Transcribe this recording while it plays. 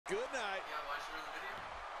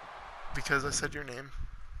because I said your name.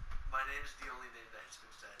 My name is the only name that has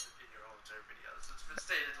been said in your whole entire videos. It's been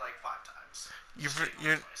stated like 5 times.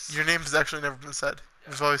 Your name has actually never been said. Yeah.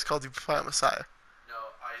 We've always called you Planet Messiah. No,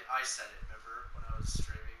 I said it, remember, when I was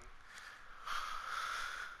streaming?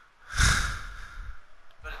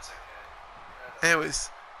 But it's okay. Anyways,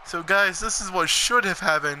 so guys, this is what should have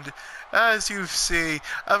happened. As you see,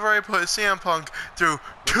 I've already put CM Punk through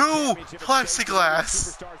 2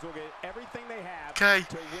 plexiglass. Okay,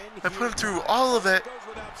 I put him through all of it.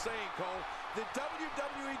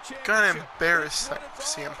 Gonna embarrass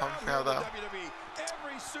CM Punk now, though.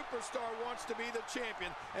 Every superstar wants to be the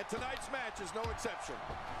champion, and tonight's match is no exception.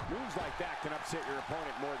 Moves like that can upset your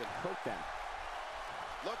opponent more than hurt them.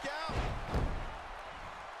 Look out!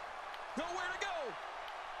 Nowhere to go.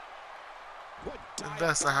 What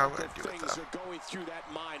that's not how I'm gonna do it, things though. are going through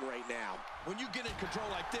that mind right now. When you get in control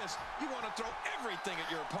like this, you want to throw everything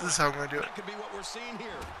at your opponent. This is how I'm gonna do it. That could be what we're seeing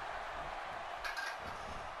here.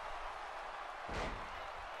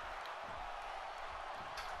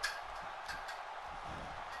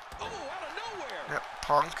 Oh, out of nowhere. Yep,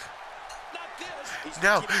 Punk. Not this.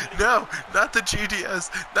 No, no, not the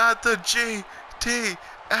GTS, not the GTS.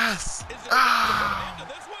 Is it Ah!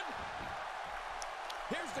 into this one?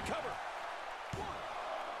 Here's the cover. 1,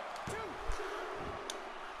 2.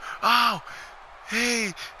 Oh,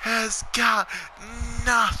 he has got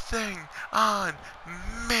nothing on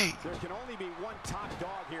me. There can only be one top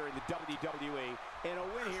dog here in the WWE, and a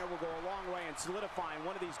win here will go a long way in solidifying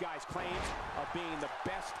one of these guys' claims of being the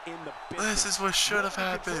best in the business. This is what should have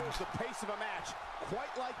happened. The pace of a match,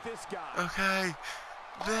 quite like this guy. Okay,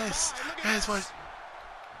 this is what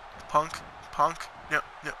Punk, no,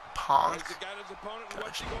 Punk.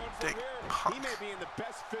 Gosh, dang, Punk. He may be in the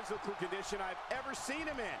best physical condition I've ever seen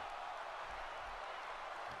him in.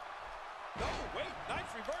 No, wait,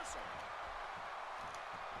 nice reversal.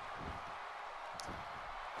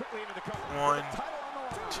 Quickly into the cover. 1, The title on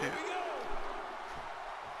the line. 2. Here we go.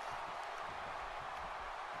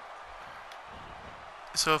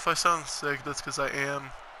 So if I sound sick, that's because I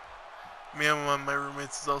am. Me and one of my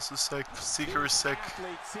roommates is also sick. Seeker is sick.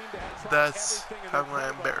 That's how I'm gonna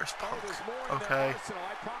embarrass Punk. Okay.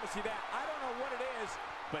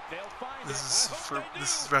 This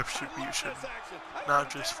is retribution, not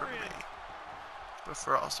just for me, but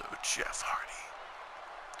for also Jeff Hardy.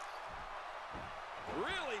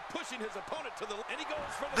 Really pushing his opponent to the and he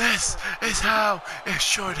goes for the This is how it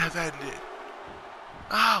should have ended.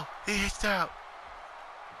 Oh, he hits out.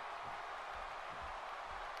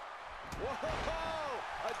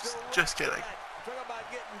 Just kidding. Talk about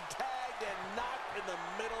getting tagged and knocked in the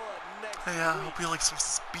middle of next Hey, I hope you like some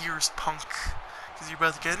spears, Punk, because you're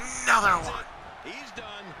about to get another one. He's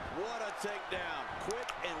done. What a takedown. Quick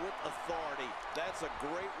and with authority. That's a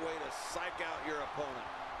great way to psych out your opponent.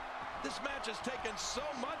 This match has taken so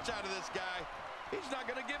much out of this guy. He's not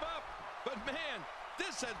going to give up. But man,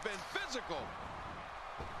 this has been physical.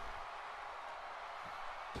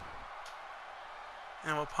 You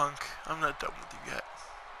know what, Punk? I'm not done with you yet.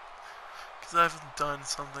 Because I haven't done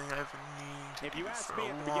something I've been needing to do for a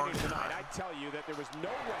long time. I'd tell you that there was no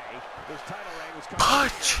way this title reign was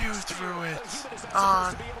Put you through it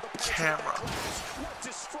on camera. What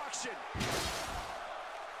destruction!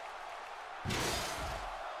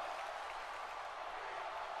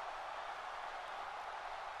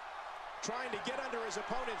 Trying to get under his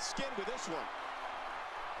opponent's skin with this one.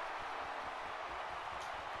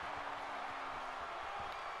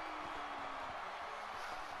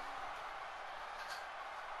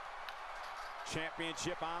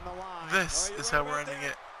 Championship on the line. This is how we're ending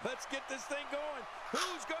it. Let's get this thing going.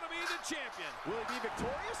 Who's going to be the champion? Will he be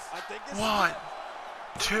victorious? I think it's 1,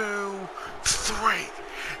 2, 3.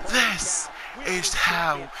 This is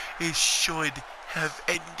how it should have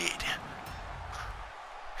ended.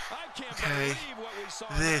 Okay,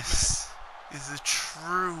 this is a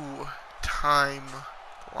true timeline,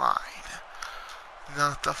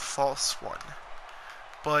 not the false one.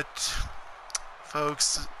 But,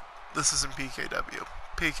 folks, this isn't PKW.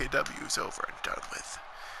 PKW is over and done with.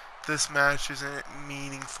 This match isn't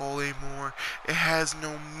meaningful anymore. It has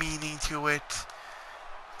no meaning to it.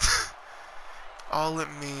 All it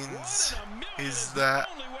means is that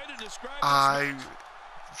I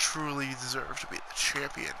truly deserve to be the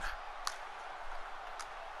champion.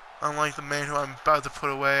 Unlike the man who I'm about to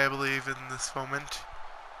put away, I believe, in this moment.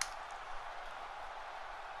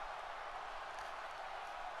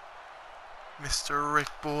 Mr. Rick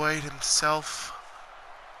Boyd himself.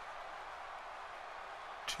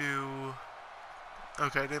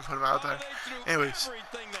 Okay, I didn't put him out there. Anyways,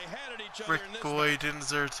 Rick Boyd didn't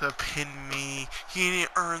deserve to pin me. He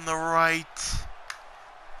didn't earn the right.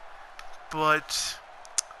 But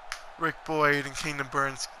Rick Boyd and Kingdom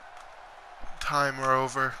Burns' time are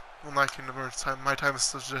over. Well, not Kingdom Burns' time. My time is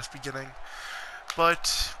still just beginning. But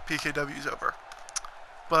PKW is over.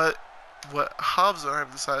 But what Hobbs and I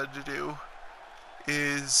have decided to do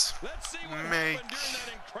is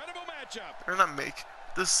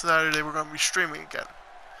this Saturday we're going to be streaming again.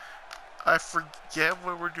 I forget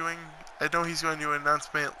what we're doing. I know he's going to do an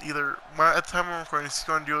announcement either at the time we're recording. He's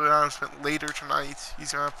going to do an announcement later tonight.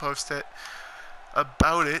 He's going to post it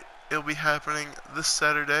about it. It'll be happening this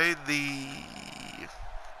Saturday.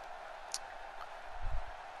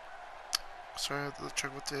 Sorry, I have to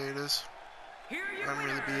check what day it is. I'm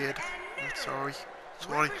really bad. I'm sorry.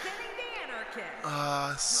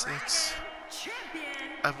 6.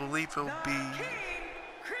 I believe it'll be.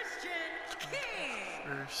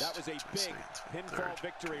 That was a big pinfall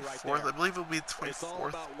victory right there. I believe it'll be the 24th. It's all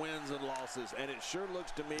about wins and losses, and it sure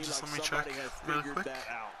looks to me like check somebody has really figured quick. that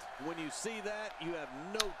out. When you see that, you have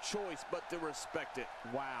no choice but to respect it.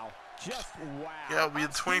 Wow. Just wow. Yeah, it'll be the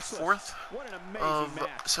 24th what an amazing of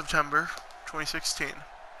match. September 2016.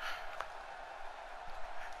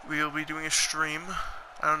 We'll be doing a stream.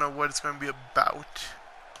 I don't know what it's going to be about.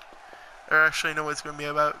 Or actually, I know what it's going to be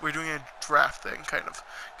about. We're doing a draft thing, kind of.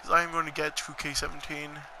 Because I'm going to get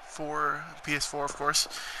 2K17 for PS4, of course.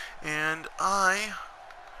 And I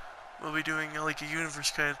will be doing like a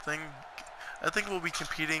universe kind of thing. I think we'll be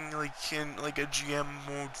competing like in like a GM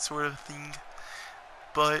mode sort of thing.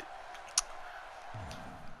 But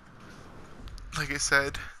like I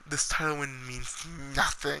said, this title win means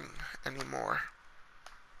nothing anymore.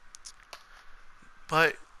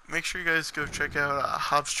 But make sure you guys go check out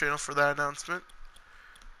Hobbs' channel for that announcement.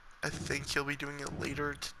 I think he'll be doing it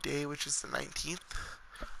later today, which is the 19th.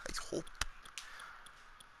 I hope.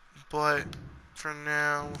 But for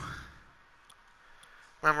now,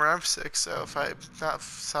 remember I'm sick, so if I'm not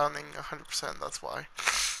sounding 100%, that's why.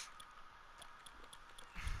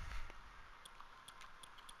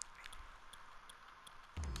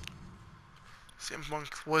 CM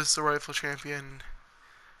Punk was the rightful champion,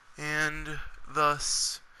 and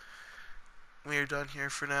thus we are done here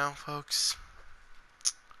for now, folks.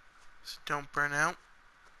 So don't burn out.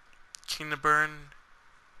 King to Burn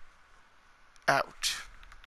out.